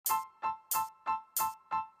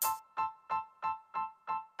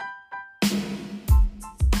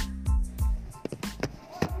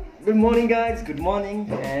Good morning, guys. Good morning,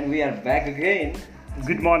 and we are back again.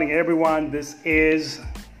 Good morning, everyone. This is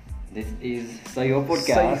This is Sayo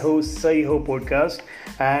Podcast. Saiho podcast,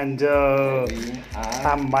 and We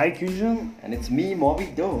are, I'm Mike Yunjun. and it's me, Moby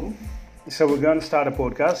Dome. So we're going to start a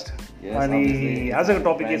podcast. Yes, And obviously. as a it's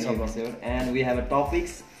topic brand is new about episode, and we have a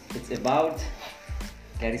topics. It's about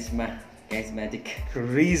charismatic.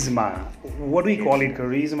 charisma. What do we call it?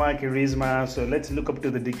 Charisma. So let's look up to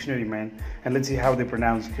the dictionary, man, and let's see how they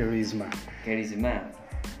pronounce charisma. Charisma.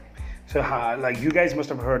 So, like you guys must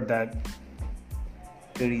have heard that.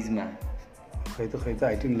 Charisma.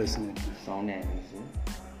 I didn't listen. Sound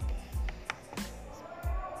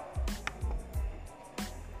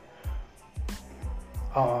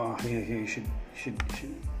Here, you should.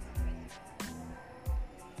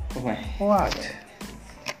 Oh my. What?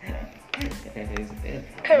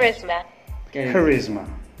 Charisma. Charisma.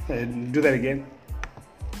 Do that again.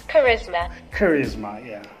 Charisma. Charisma,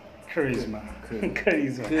 yeah. Charisma.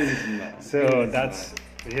 Charisma. So Charisma. that's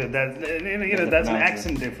that's an pronounce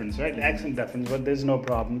accent difference, right? Accent difference, but there's no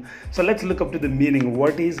problem. So let's look up to the meaning.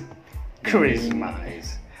 What is charisma?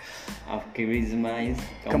 Of charisma is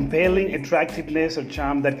Compelling attractiveness or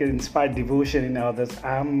charm that can inspire devotion in others.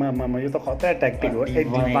 यो त खतरा tactic हो. A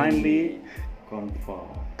divinely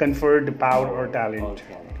conferred power or talent.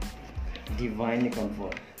 Divinely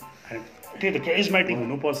conferred. त्यही त charismatic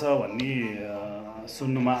हुनुपर्छ भन्ने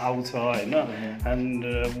सुन्नुमा आउँछ होइन and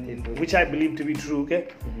which I believe to be true के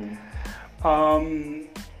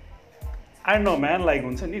I don't know man like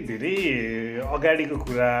हुन्छ नि धेरै अगाडिको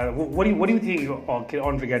कुरा what do you think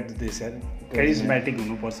on regard to this charismatic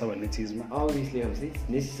हुनुपर्छ भन्ने चिजमा Obviously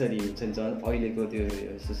necessary हुन्छ नि झन् अहिलेको त्यो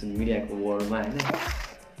सोसियल मिडियाको वर्ल्डमा होइन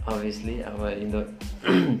obviously अब in the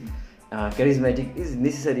charismatic is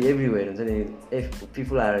necessary everywhere हुन्छ नि if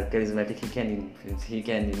people are charismatic he can influence he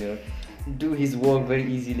can do his work very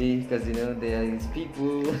easily because there is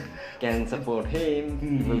people can support him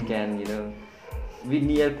people can be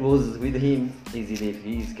near close with him easily if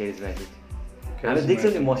he is charismatic हामी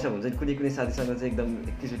देख्छौँ नि मसँग हुन्छ नि कुनै साथीसँग चाहिँ एकदम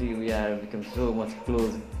एकैचोटि we are become so much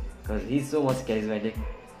close because he is so much charismatic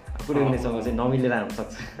कुनैसँग चाहिँ नमिलेर आउन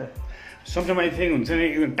सक्छ Sometimes I think हुन्छ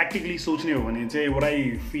नि tactically सोच्ने हो भने चाहिँ what I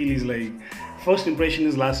feel is like first impression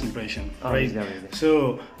is last impression right so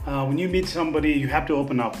when you meet somebody you have to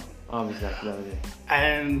open up obviously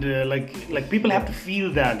and like people have to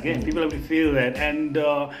feel that okay? People have to feel that and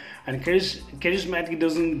charismatic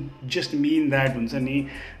doesn't just mean that हुन्छ नि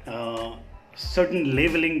certain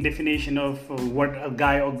leveling definition of what a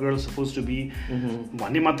guy or girl is supposed to be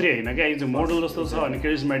भन्ने मात्रै होइन क्या यो model जस्तो छ अनि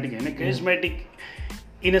charismatic होइन charismatic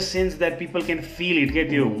in a sense that people can feel it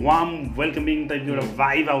get your warm welcoming type your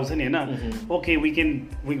vibe आउँछ नि होइन okay we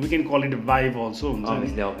can call it a vibe also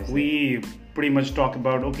obviously we pretty much talk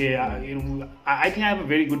about okay I think I have a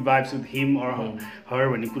very good vibes with him or her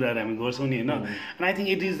भन्ने कुराहरू हामी गर्छौँ नि होइन and I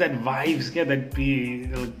think it is that vibes क्या that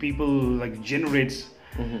people like generates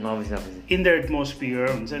obviously in their atmosphere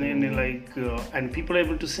हुन्छ नि like and people are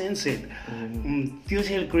able to sense it त्यो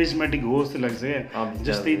चाहिँ charismatic हो जस्तो लाग्छ क्या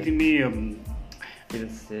जस्तै तिमी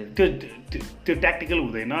त्यो tactical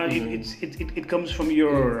हुँदैन it comes from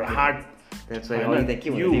your heart that's why only the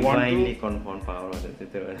you divinely confound power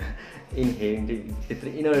inherently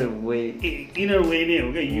inner way नै हो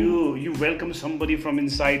क्या you welcome somebody from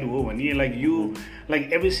inside हो भने like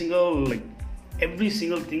every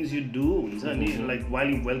single things you do like while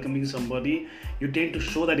you welcoming somebody you tend to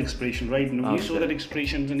show that expression right when you show that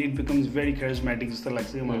expression and it becomes very charismatic just like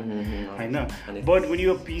I know but when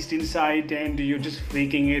you're pieced inside and you're just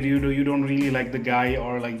faking it you don't really like the guy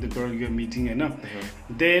or like the girl you're meeting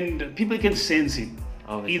then people can sense it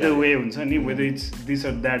either way whether it's this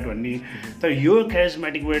or that one so your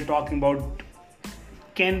charismatic we're talking about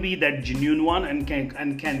can be that genuine one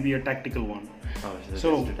and can be a tactical one so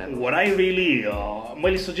what I really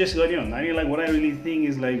मैले suggest गर्ने भन्दा like what I really think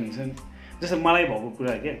is like जस्तो मलाई भएको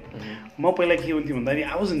कुरा के म पहिला के हुन्थ्यो भन्दाखेरि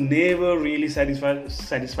I was never really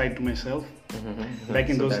satisfied to myself back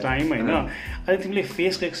in those time होइन अनि तिमीले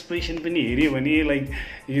फेसको एक्सप्रेसन पनि हेऱ्यो भने like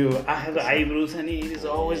यो आँखाको आइब्रोज अनि it is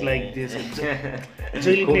always like this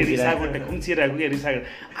जहिले पनि रिसाएको खुम्चिरहेको क्या रिसाएको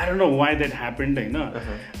I don't know why that happened होइन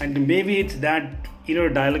and maybe it's that inner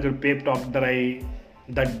dialogue or pep talk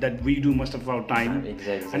that we do most of our time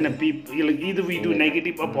exactly and people like either we do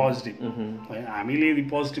negative or positive हामीले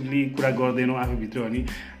positively कुरा गर्दैनौँ आफूभित्र अनि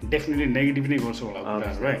definitely negative नै गर्छौँ होला कुरा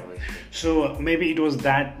right so maybe it was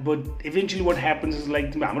that but eventually what happens is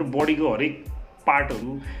like हाम्रो bodyको हरेक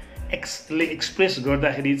पार्टहरू express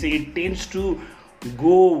गर्दाखेरि चाहिँ it tends to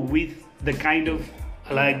go with the kind of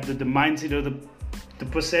like the mindset or the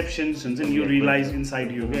perceptions हुन्छ नि you realize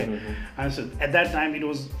inside you के and so at that time it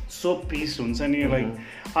was so peace हुन्छ नि like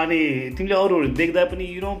अनि तिमीले अरूहरू देख्दा पनि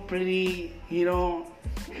you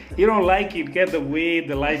don't like it get the way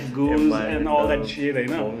the life goes and all that shit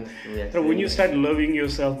होइन तर when you start loving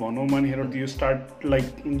yourself भनौँ भने you start like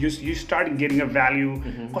you start getting a value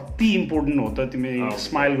कति important हो त तिमी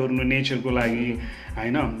स्माइल गर्नु नेचरको लागि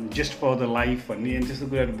होइन just for the life भन्ने अनि त्यस्तो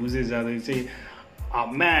कुराहरू बुझ्दै जाँदै चाहिँ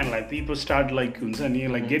man, like people start like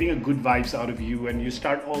getting a good vibes out of you, and you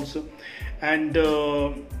start also, and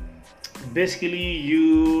basically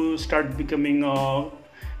you start becoming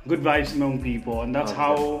good vibes among people, and that's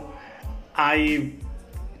how I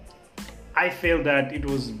felt that it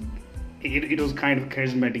was kind of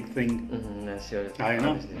charismatic thing. That's your, I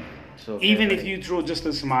know. So even if you throw just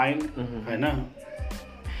a smile, I know.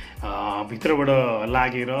 भित्रबाट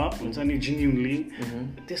लागेर हुन्छ नि genuinely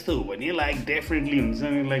त्यस्तो हो भने like definitely हुन्छ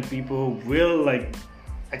नि like people will like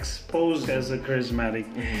exposed as a charismatic.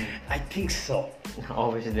 I think so.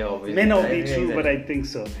 Obviously. May not be true, but I think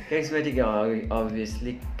so. Charismatic,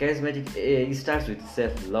 obviously. Charismatic, it starts with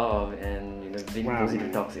self-love and being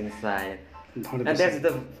positive talks inside. 100%. And that's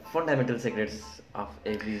the fundamental secrets of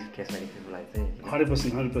every charismatic people, I think.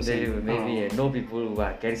 100%. There may be no people who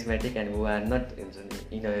are charismatic and who are not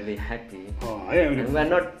really happy. And who are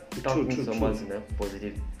not talking so much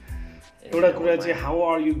positive. एउटा कुरा चाहिँ how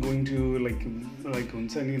are you going to like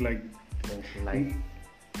हुन्छ नि like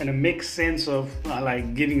and make sense of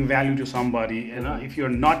like giving value to somebody if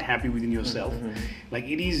you're not happy within yourself like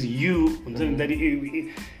it is you that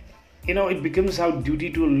it becomes our duty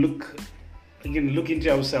to look into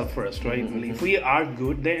ourselves first, right? If we are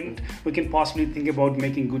good, then we can possibly think about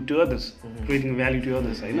making good to others, creating value to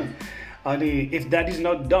others, I know. And if that is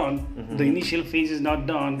not done, the initial phase is not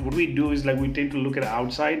done, what we do is like we tend to look at the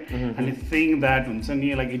outside and think that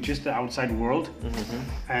like it's just the outside world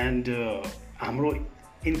and our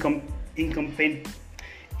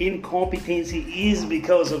incompetency is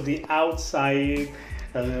because of the outside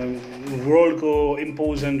world ko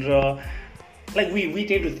impose and like we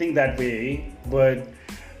tend to think that way, but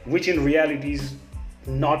which in reality is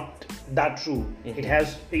not that true. It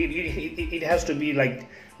has to be like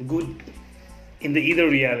good in the either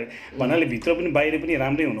reality. भन्नाले भित्र पनि बाहिर पनि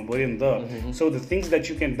राम्रै हुनु पर्यो नि त. So the things that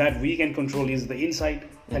we can control is the inside,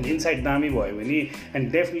 and inside दामी भयो भने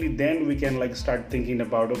and definitely then we can like start thinking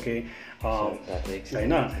about okay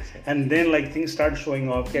होइन and then like things start showing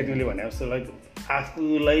off क्या तिमीले भने जस्तो like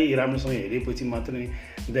आफूलाई राम्रोसँग हेरेपछि मात्रै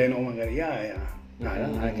then oh my god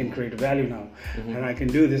I can create value now and I can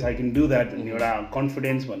do this, I can do that, and your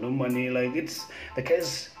confidence भनौँ भने like it's the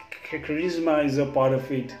charisma is a part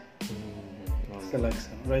of it.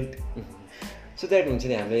 Right? So that हुन्छ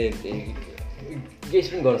नि हामीले guess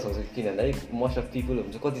पनि गर्न सक्छौँ किन भन्दा मोस्ट अफ पिपल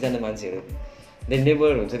हुन्छ कतिजना मान्छेहरू दे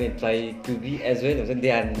नेभर हुन्छ नि try to be as well हुन्छ नि they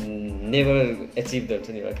are never achieve the हुन्छ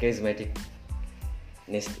नि एउटा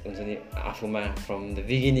charismaticness हुन्छ नि आफूमा from the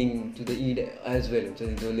beginning to the end as well हुन्छ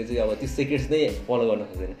नि जसले चाहिँ अब त्यो सिक्रेट्स नै फलो गर्न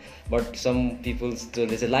सक्दैन बट सम पिपल्स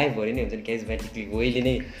जसले चाहिँ लाइफभरि नै हुन्छ नि charismatically वेले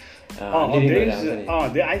नै I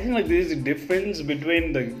think like there is a difference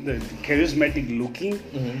between the charismatic looking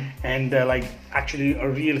and like actually a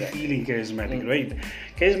real feeling charismatic, right?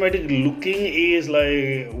 Charismatic looking is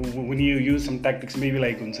like when you use some tactics, maybe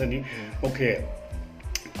like okay,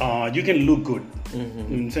 you can look good.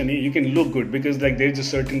 You can look good because like there is a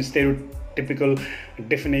certain stereotypical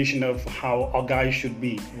definition of how a guy should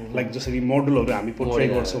be, like just a model of हामी portray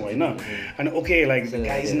गर्छौँ होइन and okay like the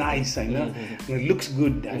guy is nice होइन looks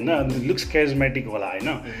good होइन looks charismatic होला होइन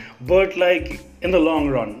but like in the long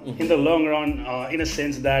run in a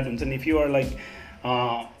sense that हुन्छ नि if you are like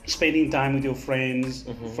spending time with your friends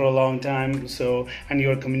for a long time so and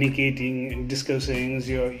you're communicating discussing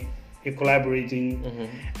you're collaborating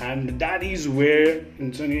and that is where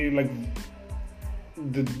like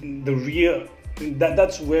the real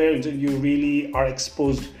that's where you really are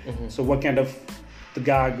exposed so what kind of the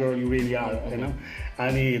guy girl you really are you know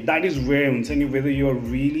and that is where whether you are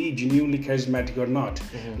really genuinely charismatic or not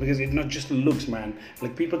because it not just looks man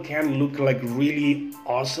like people can look like really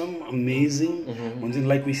awesome amazing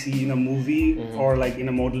like we see in a movie or like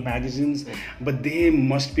in a model magazines but they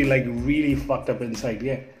must be like really fucked up inside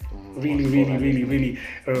really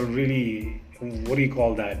what do you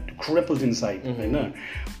call that crippled inside I know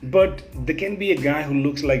but there can be a guy who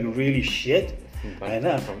looks like really shit I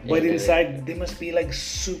know but inside they must be like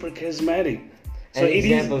super charismatic so it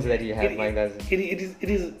examples that you have like that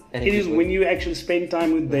it is when you actually spend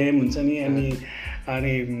time with them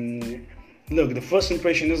and look the first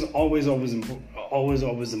impression is always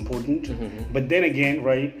important but then again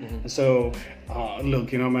right so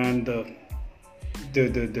look man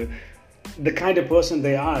the kind of person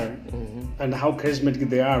they are and how charismatic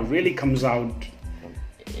they are really comes out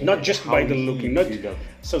not just by the looking, not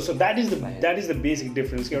so that is the basic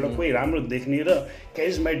difference. एउटा कोही राम्रो देख्ने र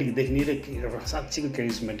charismatic देख्ने र साच्चैको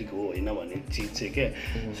charismatic हो हैन भन्ने चीज चाहिँ के.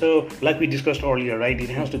 So like we discussed earlier, right, it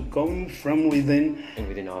has to come from within.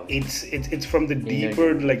 It's from the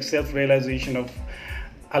deeper like self realization of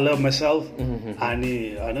I love myself, and I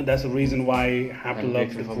know that's the reason why I have to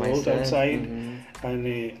love the world outside, and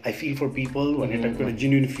I feel for people when I talk about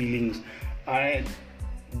genuine feelings.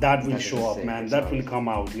 That will show up, man. That will come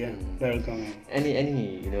out. Yeah, that will come out. Any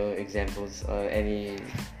examples or any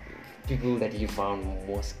people that you found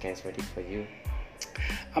most charismatic for you?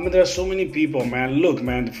 I mean, there are so many people, man. Look,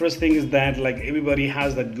 man, the first thing is that like everybody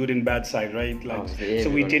has that good and bad side, right? Like, so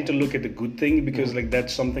we tend to look at the good thing because like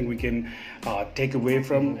that's something we can take away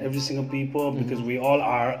from every single people because we all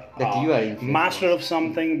are master of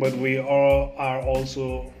something, but we all are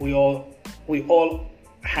also we all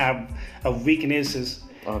have weaknesses.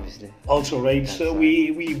 Obviously. Also, right? That's so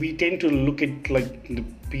right. We tend to look at like the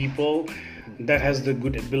people that has the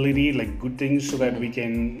good ability, like good things, so that we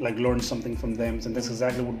can like learn something from them, and that's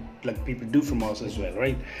exactly what like people do from us as well,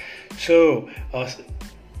 right? So,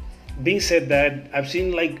 being said that, I've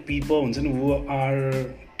seen like people who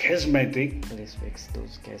are charismatic. Respects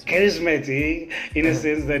those charismatic in a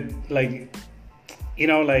sense that like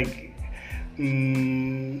like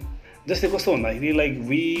just like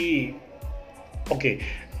we okay.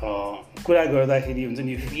 कुरा गर्दाखेरि हुन्छ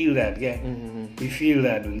नि you feel that you feel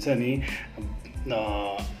that हुन्छ नि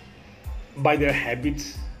by their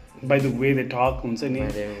habits, by the way they talk हुन्छ नि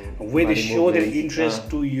way they show their interest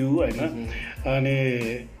to you हैन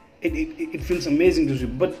अनि it feels amazing to see,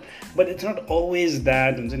 but it's not always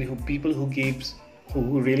that हुन्छ नि people who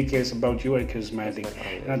really cares about you are charismatic.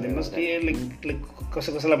 They must be like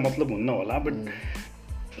कसैलाई मतलब हुन्न होला, but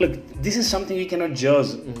look, this is something you cannot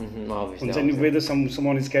judge whether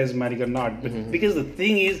someone is charismatic or not. But because the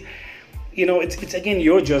thing is, it's again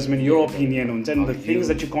your judgment, your opinion, and the things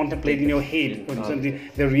that you contemplate in your head.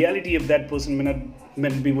 The reality of that person may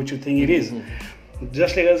not be what you think it is.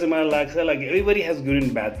 Just like as like everybody has good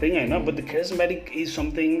and bad thing, I know, but the charismatic is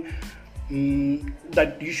something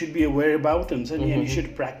that you should be aware about, and you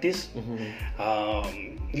should practice.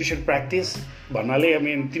 You should practice. Banale, I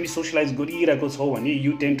mean, timi socialize गरिरहेको छौ भने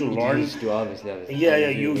you tend to learn. Obviously. Yeah,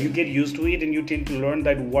 you get used to it, and you tend to learn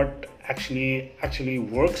that what actually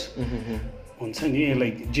works. हुन्छ नि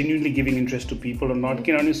like genuinely giving interest to people or not.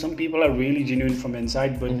 Some people are really genuine from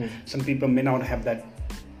inside, but some people may not have that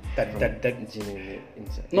genuinely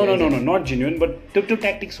inside. No, not genuine, but त्यो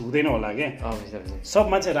tactics हुँदैन होला के. सब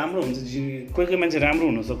मान्छे राम्रो हुन्छ, कोही मान्छे राम्रो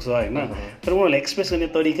हुन सक्छ हैन, तर उनीहरुले एक्सप्रेस गर्ने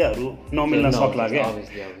तरिकाहरु नमिल्न सक्ला के.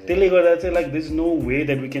 त्यसले गर्दा चाहिँ like there's no way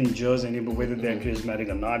that we can judge anybody whether they are charismatic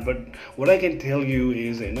or not. But what I can tell you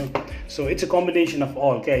is so it's a combination of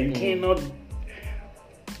all, okay? You cannot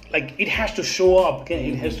like it has to show up, okay?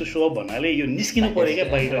 It has to show up भन्नाले यो निस्किनु पर्यो के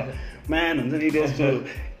बाहिर. Man हुन्छ नि, it has to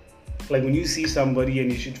like when you see somebody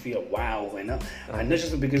and you should feel wow, and not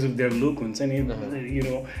just because of their look,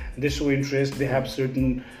 they show interest, they have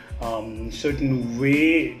certain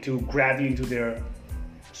way to grab you into their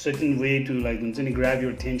certain way to like grab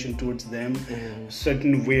your attention towards them,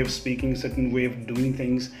 certain way of speaking, certain way of doing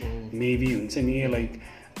things, maybe like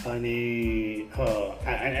and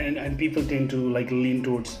people tend to like lean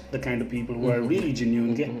towards the kind of people who are really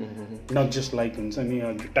genuine, not just like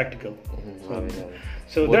tactical.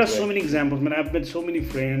 So there are so many examples, man. I've met so many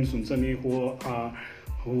friends who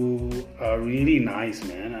are really nice,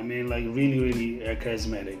 man. I mean, like really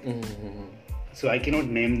charismatic. So I cannot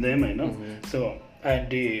name them, I know. So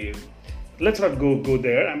let's not go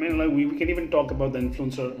there. I mean, like we can even talk about the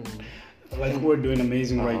influencer, like who are doing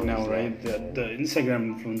amazing right now, right? The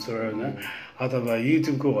Instagram influencer, अथवा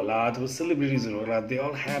YouTube को होला, अथवा celebrities होला, they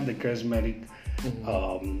all have the charismatic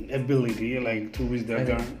ability, like to which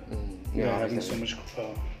they're having so much.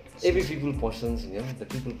 Every people persons, the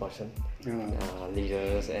people person,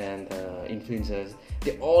 leaders and influencers,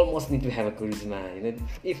 they almost need to have a charisma.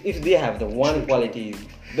 If they have the one quality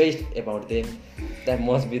based about them, that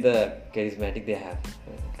must be the charismatic they have.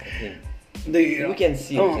 I think we can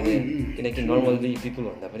see it. Normally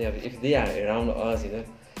people if they are around us,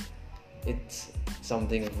 it's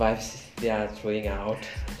something vibes they are throwing out.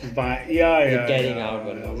 Getting out.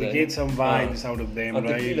 We get some vibes out of them,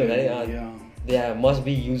 right? They must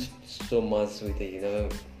be used so much with it,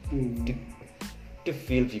 to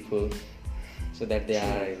feel people, so that they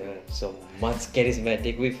are so much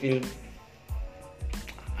charismatic. We feel.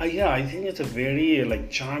 Yeah, I think it's a very like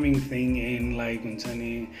charming thing in like हुन्छ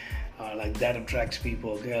नि like that attracts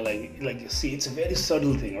people. Yeah, like see, it's a very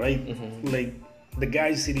subtle thing, right? Like the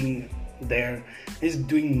guy sitting there is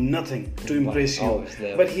doing nothing to impress you,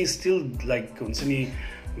 obviously. but he's still like हुन्छ नि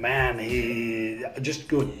man, he just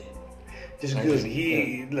good. Just good.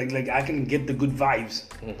 He like I can get the good vibes.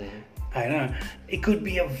 I know it could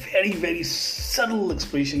be a very very subtle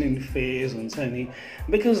expression in face and sunny,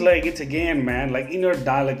 because like it's again man like inner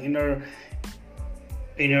dialogue, inner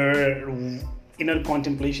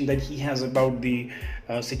contemplation that he has about the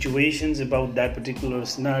situations, about that particular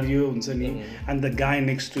scenario and sunny, and the guy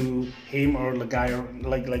next to him or the guy or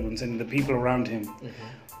like the people around him.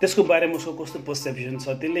 त्यसको बारेमा उसको कस्तो perception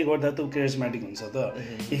छ त्यसले गर्दा त charismatic हुन्छ त.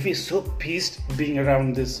 If he's so pissed being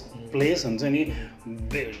around this place हुन्छ नि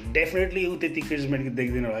डेफिनेटली ऊ त्यति charismatic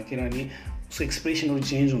देख्दैन होला, किनभने उसको एक्सप्रेसनहरू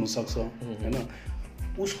चेन्ज हुनसक्छ होइन.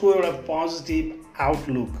 उसको एउटा पोजिटिभ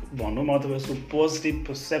आउटलुक भनौँ अथवा उसको positive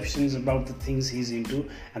perceptions about the things he's into,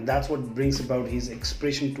 and that's what brings about his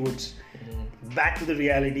expression towards back to the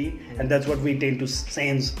reality, and that's what we tend to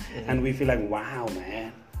sense, and we feel like wow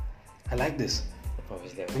man, I like this.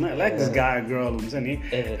 I like this guy or girl,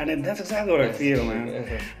 and that's exactly what I feel, man.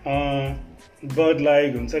 But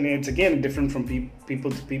like, it's again different from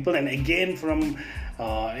people to people, and again from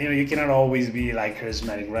you cannot always be like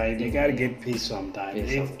charismatic, right? You gotta get pissed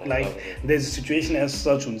sometimes. If like there's a situation as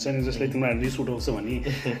such, just like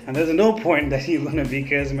and there's no point that you're gonna be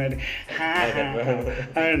charismatic. I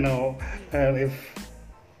don't know if.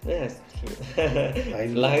 Yes, true. Like,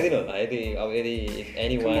 I think if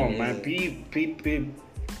anyone. Come on, man.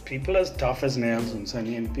 People as tough as nails,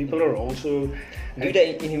 and people are also. Do the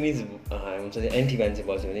enemies, anti-fans,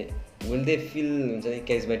 will they feel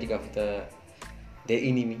charismatic after their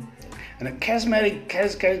enemy? And charismatic,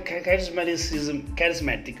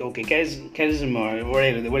 okay, charisma,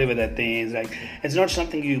 whatever that thing is, like, it's not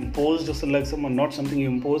something you impose, just like someone, not something you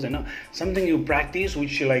impose, something you practice,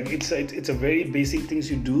 which like it's a very basic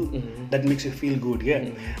things you do that makes you feel good, yeah.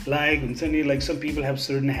 Like some people have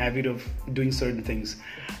certain habit of doing certain things,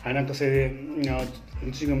 and I say,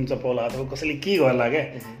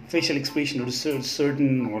 facial expression or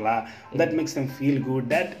certain that makes them feel good.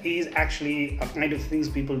 That is actually a kind of things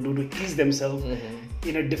people do to ease themselves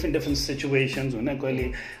in a different situations.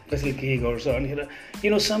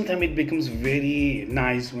 Sometimes it becomes very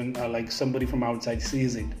nice when like somebody from outside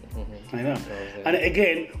sees it. I know. And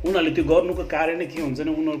again,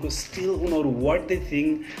 still what they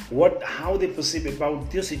think, how they perceive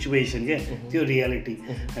about your situation, your reality.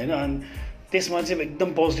 I know. And त्यसमा चाहिँ एकदम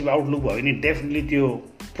positive outlook भयो भने definitely त्यो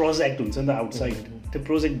project हुन्छ नि त outside, त्यो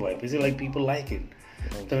प्रोजेक्ट भएपछि लाइक पिपल लाइक इट.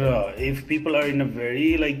 तर if people are in a very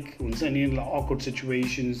like हुन्छ नि awkward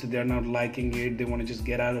situations, they are not liking it, they want to just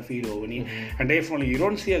get out of it, and definitely you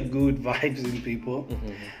don't see a good vibes in people.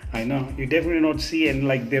 I know you definitely not see, and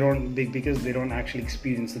like because they don't actually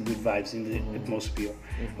experience the good vibes in the atmosphere,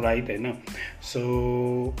 right? I know.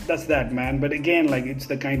 So that's that, man. But again, like it's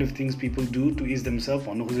the kind of things people do to ease themselves.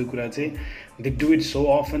 They do it so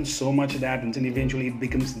often, so much that, and then eventually it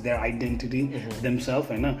becomes their identity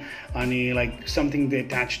themselves. I know, and like something they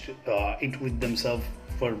attached it with themselves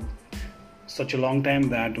for such a long time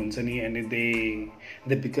that and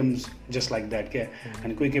they becomes just like that.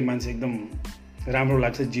 And कोही मान्छे एकदम राम्रो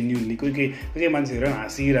लाग्छ genuinely, कोही मान्छेहरू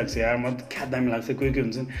हाँसिरहेको छ यार, म क्या दामी लाग्छ, कोही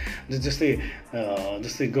हुन्छन्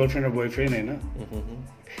जस्तै गर्लफ्रेन्ड र बोयफ्रेन्ड होइन,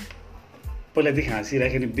 पहिलादेखि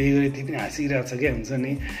हाँसिरहेको नि बिहे गरे त्यही पनि हाँसिरहेको छ क्या, हुन्छ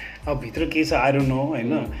नि अब भित्र के छ आई डोन्ट नो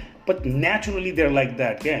होइन, but naturally they are like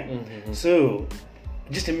that क्या. सो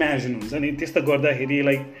जस्ट इमेजिन हुन्छ नि त्यस्तो गर्दाखेरि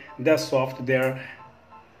like they are soft, they are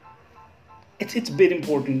it's very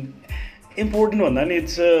important भन्दा नि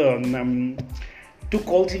it's to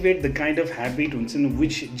cultivate the kind of habit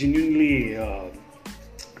which genuinely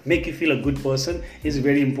make you feel a good person is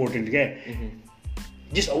very important.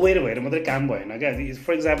 Just aware भएर मात्रै काम भएन क्या.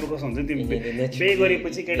 फर इक्जाम्पल कस्तो हुन्छ त्यो बिहे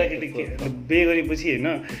गरेपछि केटाकेटी बिहे गरेपछि होइन,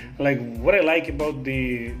 like what I like about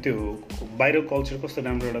त्यो बाहिर कल्चर कस्तो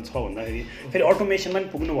राम्रो एउटा छ भन्दाखेरि फेरि अटोमेसनमा पनि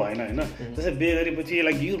पुग्नु भएन होइन. जस्तै बिहे गरेपछि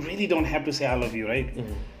like you really don't have to say I love you, right?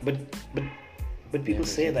 But people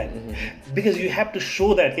say that because you have to show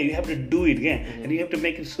that, you have to do it, and you have to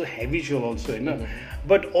make it so habitual also,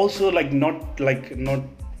 but also like not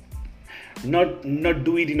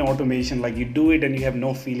do it in automation, like you do it and you have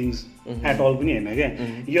no feelings at all.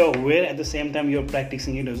 You're aware at the same time you're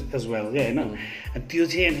practicing it as well. And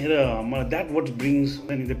that what brings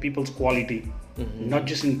the people's quality, not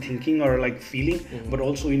just in thinking or like feeling, but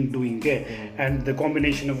also in doing, and the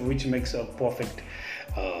combination of which makes a perfect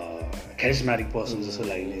charismatic person जस्तो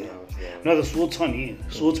लाग्यो न त सोच छ नि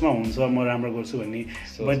सोचमा हुन्छ म राम्रो गर्छु भन्ने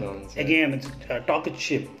but again it's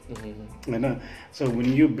talkative Hahn so when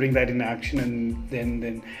you bring that in action and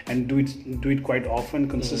then and do it quite often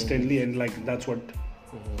consistently and like that's what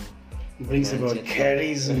brings about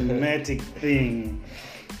charismatic thing.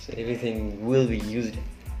 So everything will be used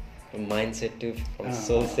from mindset to from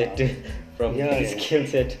soul set to from skill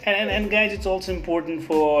set. And guys, it's also important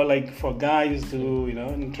for guys to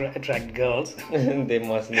attract girls. They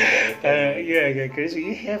must know that. Because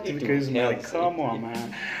you have to be charismatic. Come on,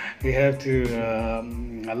 man. You have to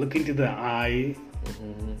look into the eye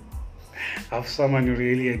of someone you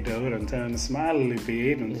really adore and smile a little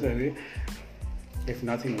bit and if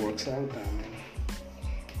nothing works out.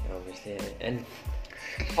 Obviously, and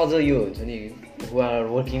although you who are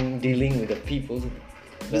working dealing with the people,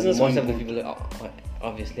 most of the people are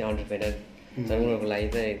obviously entrepreneur. So उनीहरुको लागि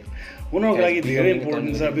चाहिँ धेरै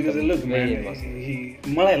important छ because look man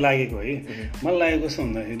मलाई लागेको कस्तो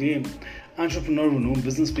भन्दाखेरि entrepreneur हुनु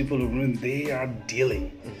business people हुनु they are dealing,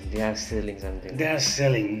 they are selling something, they are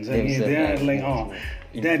selling they are like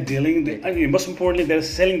they are dealing most importantly they are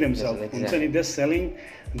selling themselves. Exactly. They're selling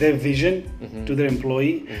their vision to their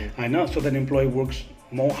employee. I know, so that employee works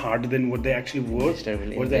more hard than what they actually work,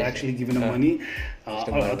 what they're actually given the money, what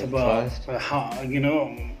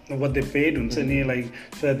they paid, like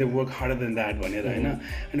so that they work harder than that one.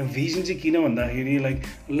 And a vision like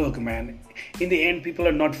look man, in the end people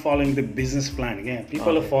are not following the business plan.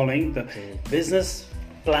 People are following the business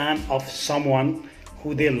plan of someone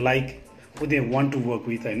who they like, who they want to work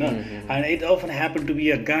with, and it often happened to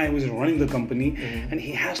be a guy who is running the company, and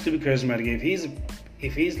he has to be charismatic.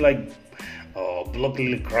 If he's like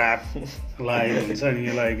blockily crap,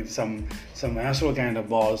 like some asshole kind of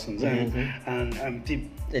boss, and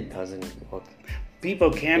it doesn't work.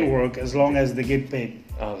 People can work as long as they get paid.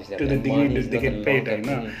 Obviously, to the degree that they get paid,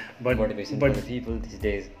 but the people these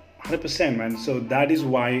days. 100%, man. So that is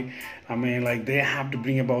why they have to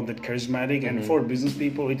bring about that charismatic, and for business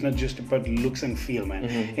people it's not just about looks and feel, man.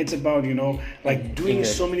 It's about doing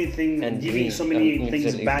so many things and giving so many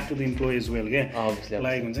things back to the employee as well.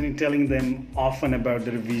 Obviously. Telling them often about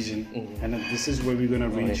their vision and this is where we're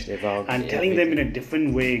gonna reach, and telling them in a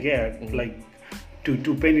different way,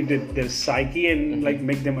 to penetrate their psyche and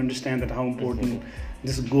make them understand that how important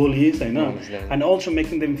this goal is, and also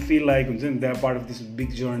making them feel like they're part of this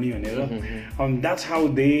big journey, that's how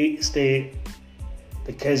they stay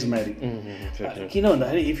charismatic.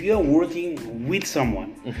 If you are working with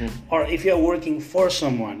someone or if you are working for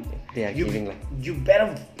someone, you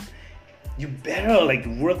better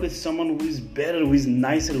work with someone who is better, who is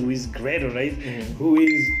nicer, who is greater, right? Who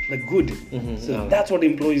is good. So that's what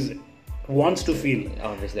employees wants to feel.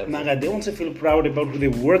 Obviously. They want to feel proud about who they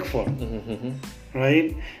work for.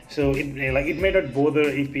 Right? So it may not bother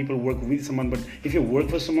if people work with someone, but if you work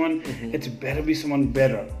for someone, it's better be someone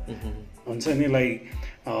better. There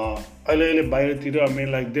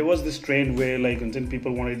was this trend where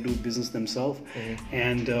people wanted to do business themselves,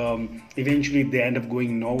 and eventually they end up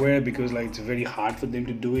going nowhere because it's very hard for them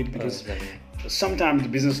to do it, because sometimes the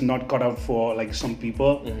business is not cut out for some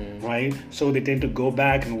people, right? So they tend to go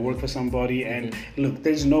back and work for somebody, and look,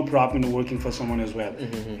 there's no problem in working for someone as well,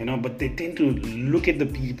 but they tend to look at the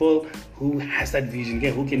people who has that vision,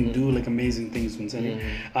 who can do amazing things.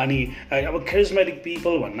 Our charismatic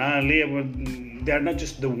people, they are not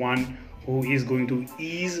just the one who is going to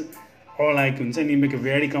ease or make a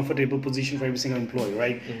very comfortable position for every single employee,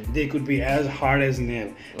 right? They could be as hard as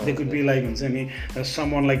nail. They could be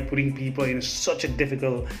someone putting people in such a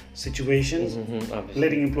difficult situations,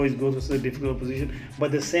 letting employees go through such a difficult position, but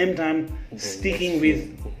at the same time sticking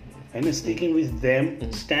with them,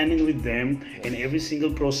 standing with them in every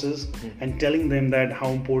single process, and telling them that how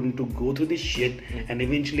important to go through this shit and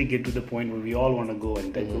eventually get to the point where we all want to go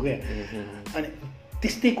and and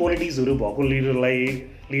त्यस्तै क्वालिटिजहरु भएको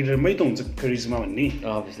लिडरमै त हुन्छ charisma भन्ने.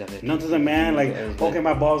 Not the man okay,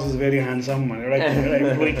 my boss is very handsome भनेर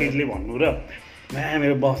employee केटीले भन्नु र man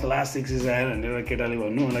मेरो boss last 6 years आएर भनेर केटाले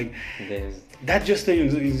भन्नु that just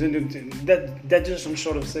that just some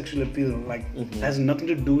sort of sexual appeal has nothing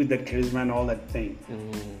to do with that charisma and all that thing.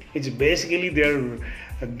 It's basically they're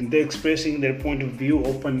expressing their point of view,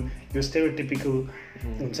 open, your stereotypical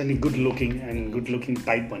good looking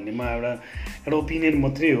type भन्नेमा एउटा opinion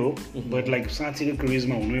मात्रै हो, but साँच्चैको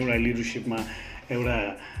charisma हुनु एउटा लिडरशिपमा एउटा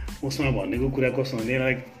उसमा भनेको कुरा कस्तो भने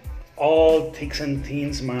all thick and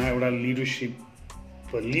thins मा एउटा लिडरशिप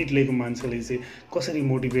लिड लिएको मान्छेले चाहिँ कसरी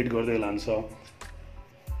मोटिभेट गर्दै लान्छ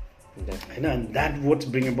हैन, and that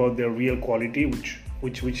what bring about their real quality,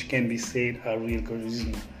 which can be said a real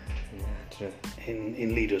charisma. True.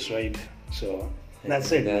 in leaders, right? So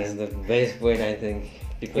that's it. That's Man. the best point, I think.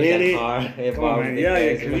 People Really? can are Come on, man. Yeah,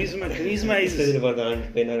 charisma is Especially for the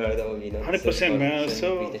entrepreneur or the 100%, man. So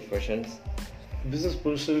business persons. business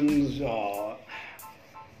persons,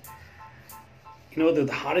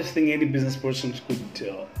 the hardest thing any business person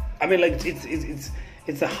could. I mean, like it's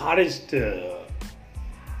the hardest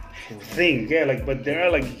thing, yeah. Like, but there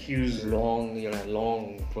are like huge.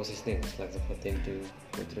 long process things like for them to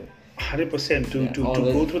go through. 100% to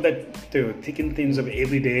always- go through that the thick and thins of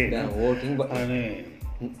every day. Yeah, working, but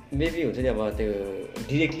maybe हुन्छ नि अब त्यो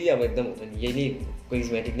directly अब एकदम हुन्छ नि यही नै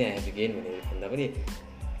charismatic नै ह्याप्पी गेन भनेर भन्दा पनि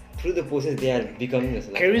through the process they are becoming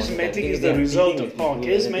जस्तो लाग्छ। Charismatic is the result of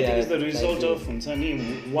charismatic is the result of हुन्छ नि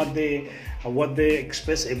what they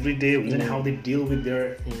express every day हुन्छ नि how they deal with their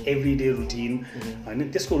everyday routine हैन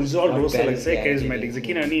त्यसको result हो जस्तो लाग्छ charismatic चाहिँ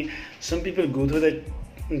किनभने some people go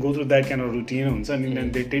through that kind of routine हुन्छ नि and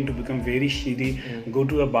they tend to become very shitty, go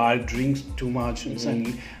to a bar, drinks too much हुन्छ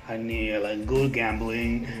नि अनि like go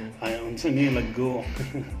gambling हुन्छ नि like go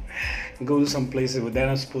to some places where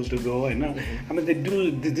they're not supposed to go Hahn I mean they do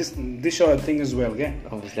this sort of thing as well, yeah.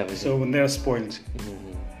 Obviously. So when they're spoiled.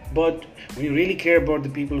 But when you really care about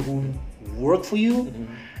the people who work for you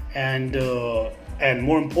and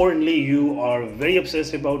more importantly you are very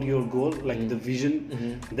obsessed about your goal, like the vision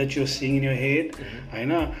that you're seeing in your head, I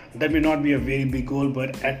know that may not be a very big goal,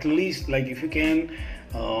 but at least like if you can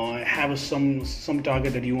have some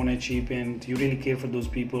target that you want to achieve and you really care for those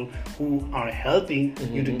people who are helping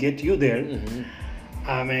you to get you there,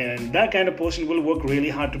 I mean that kind of person will work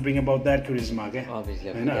really hard to bring about that charisma, okay? Obviously.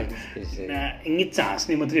 इंगित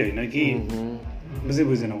हाँस्ने मात्रै होइन कि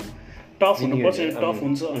बुझेनौ tough हुनुपर्छ tough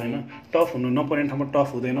हुन्छ होइन tough हुनु नपर्ने ठाउँमा टफ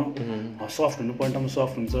हुँदैन सफ्ट हुनुपर्ने ठाउँमा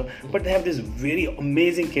सफ्ट हुन्छ but they have this very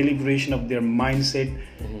amazing calibration of their mindset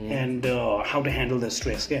and how to handle the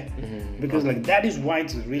stress क्या because like that is why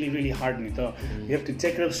it's really really hard नि त you have to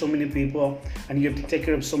take care of so many people and you have to take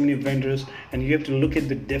care of so many vendors and you have to look at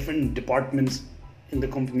the different departments in the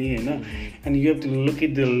company, and you have to look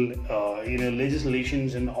at the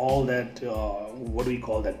legislations and all that what do we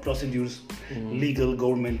call that procedures, legal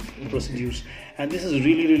government procedures, and this is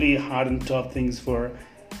really really hard and tough things for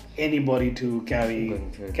anybody to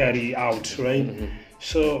carry out, right?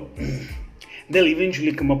 So they'll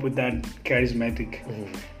eventually come up with that charismatic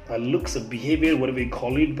looks of behavior, whatever we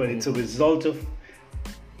call it, but it's a result of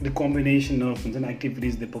the combination of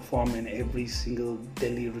activities they perform in every single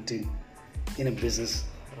daily routine in a business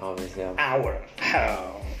hour.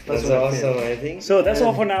 That's awesome, I think. So that's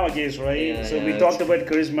all for now, I guess, right? So we talked about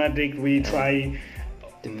charismatic. We try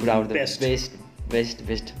to put out the best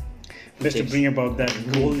to bring about that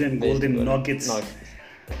golden nuggets.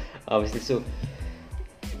 Obviously. So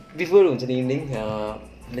before ending,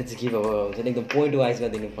 let's give the point wise the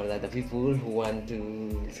people who want to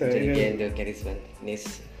gain the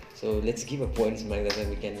charismaticness. So let's give a points, man, that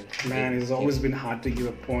we can. Man, it's always been hard to give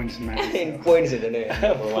a points, man. In points,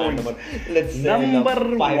 points. Let's say number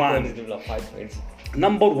 5 1. Points, 5 points.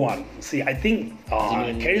 Number 1. See, I think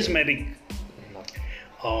charismatic.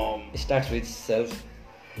 It starts with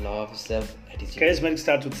self-love, self-attitude. Charismatic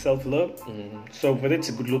starts with self-love. So whether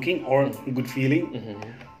it's good looking or good feeling,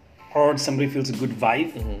 or somebody feels a good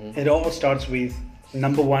vibe, it all starts with.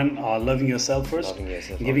 Number 1, loving yourself first,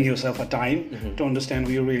 giving yourself a time to understand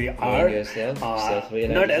who you really are,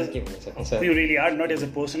 not as who you really are, not as a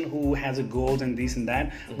person who has a goals and this and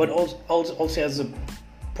that, but also as a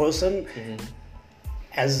person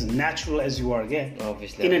as natural as you are, yeah.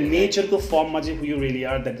 Obviously, in a nature form, who you really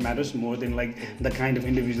are, that matters more than like the kind of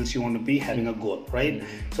individuals you want to be, having a goal, right?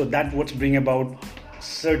 So that what's bring about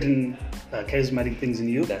certain charismatic things in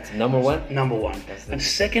you. That's number 1. Number 1. And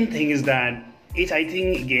second thing is that. I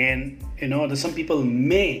think again, that some people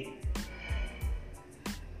may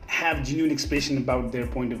have genuine expression about their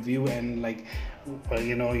point of view and like,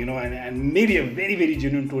 and maybe a very very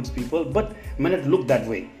genuine towards people, but may not look that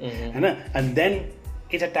way, and then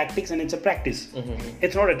it's a tactics and it's a practice.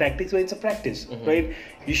 It's not a tactics, but it's a practice, right?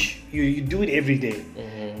 You do it every day,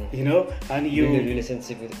 and you build a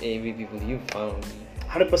relationship with every people you found.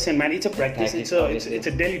 100%, man. It's a practice. It's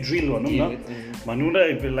a daily drill,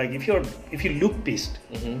 like if you look pissed,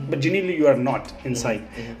 but genuinely you are not inside,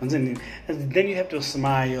 and then you have to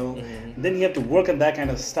smile, then you have to work on that kind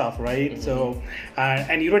of stuff, right? So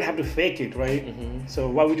and you don't have to fake it, right? So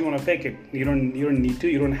why would you want to fake it? You don't need to,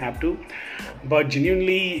 you don't have to, but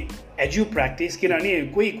genuinely as you practice,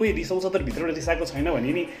 किनभने कोही रिसाउँछ तर भित्रबाट रिसाएको छैन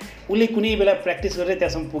भने नि उसले कुनै बेला practice गरेर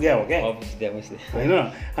त्यहाँसम्म पुग्या हो क्या होइन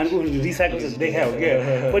अनि रिसाएको देखायो हो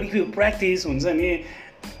क्या बट इफ यु प्र्याक्टिस हुन्छ नि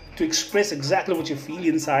to express exactly what you feel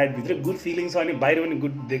inside. भित्र good feelings अनि बाहिर पनि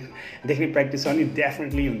good देख्ने practice अनि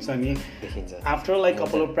definitely हुन्छ अनि after like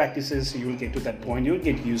couple of practices you will get to that point, you will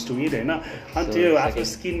get used to it हैन अनि त्यो आफ्नो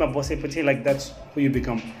skin मा बसेपछि like that's who you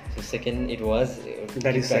become. So second it was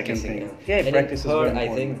that is second thing. Yeah, and practice is third I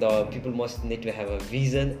think the people must need to have a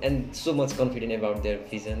vision and so much confident about their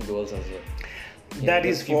vision goals as well. That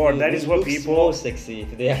is what people more sexy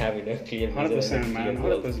if they have a clear vision. 100% man,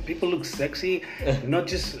 100%. People look sexy, not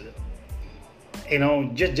just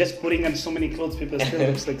just putting on so many clothes. People still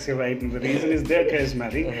look sexy, right? And the reason is they're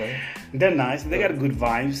charismatic, they're nice, they got good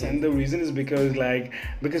vibes, and the reason is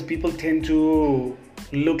because people tend to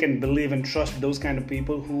look and believe and trust those kind of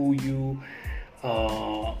people who you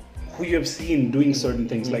have seen doing certain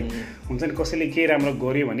things. Like हुन्छ नि कसैले के राम्रो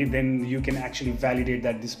गर्यो भने then you can actually validate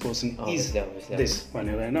that this person is this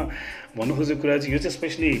भनेर हैन भन्नु खोजेको कुरा चाहिँ यो चाहिँ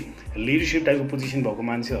स्पेशली लिडरशिप टाइपको पोजिसन भएको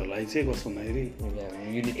मान्छेहरूलाई चाहिँ कस्तो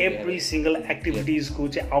भन्दाखेरि एभ्री सिंगल एक्टिभिटिजको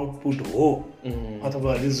चाहिँ आउटपुट हो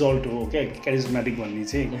अथवा रिजल्ट हो क्या क्यारिजमेटिक भन्ने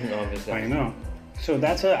चाहिँ हैन. So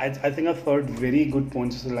that's I think a third very good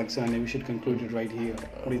point, Alexa, and we should conclude it right here.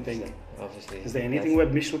 What do you think? Obviously. Is there anything we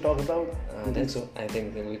have missed to talk about? I think so. I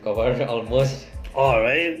think we covered almost. All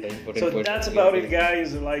right. So that's about it,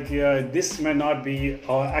 guys. Like this may not be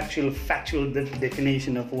our actual factual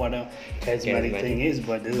definition of what a charismatic thing is,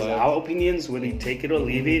 but this is our opinions. Whether you take it or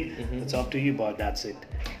leave it, it's up to you. But that's it.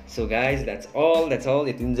 So guys, that's all.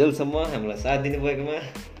 It इन्जेलसम्म हामीलाई साथ दिनु भएकोमा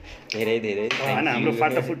धेरै धेरै हैन हाम्रो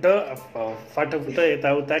फाटाफुट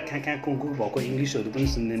यताउता कहाँ कुकु भएको इङ्ग्लिसहरू पनि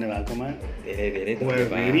सुन्दैन भएकोमा धेरै धेरै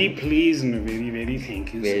very pleased and very very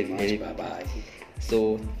thank you so much. Bye bye. So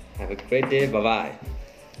have a great day. Bye bye.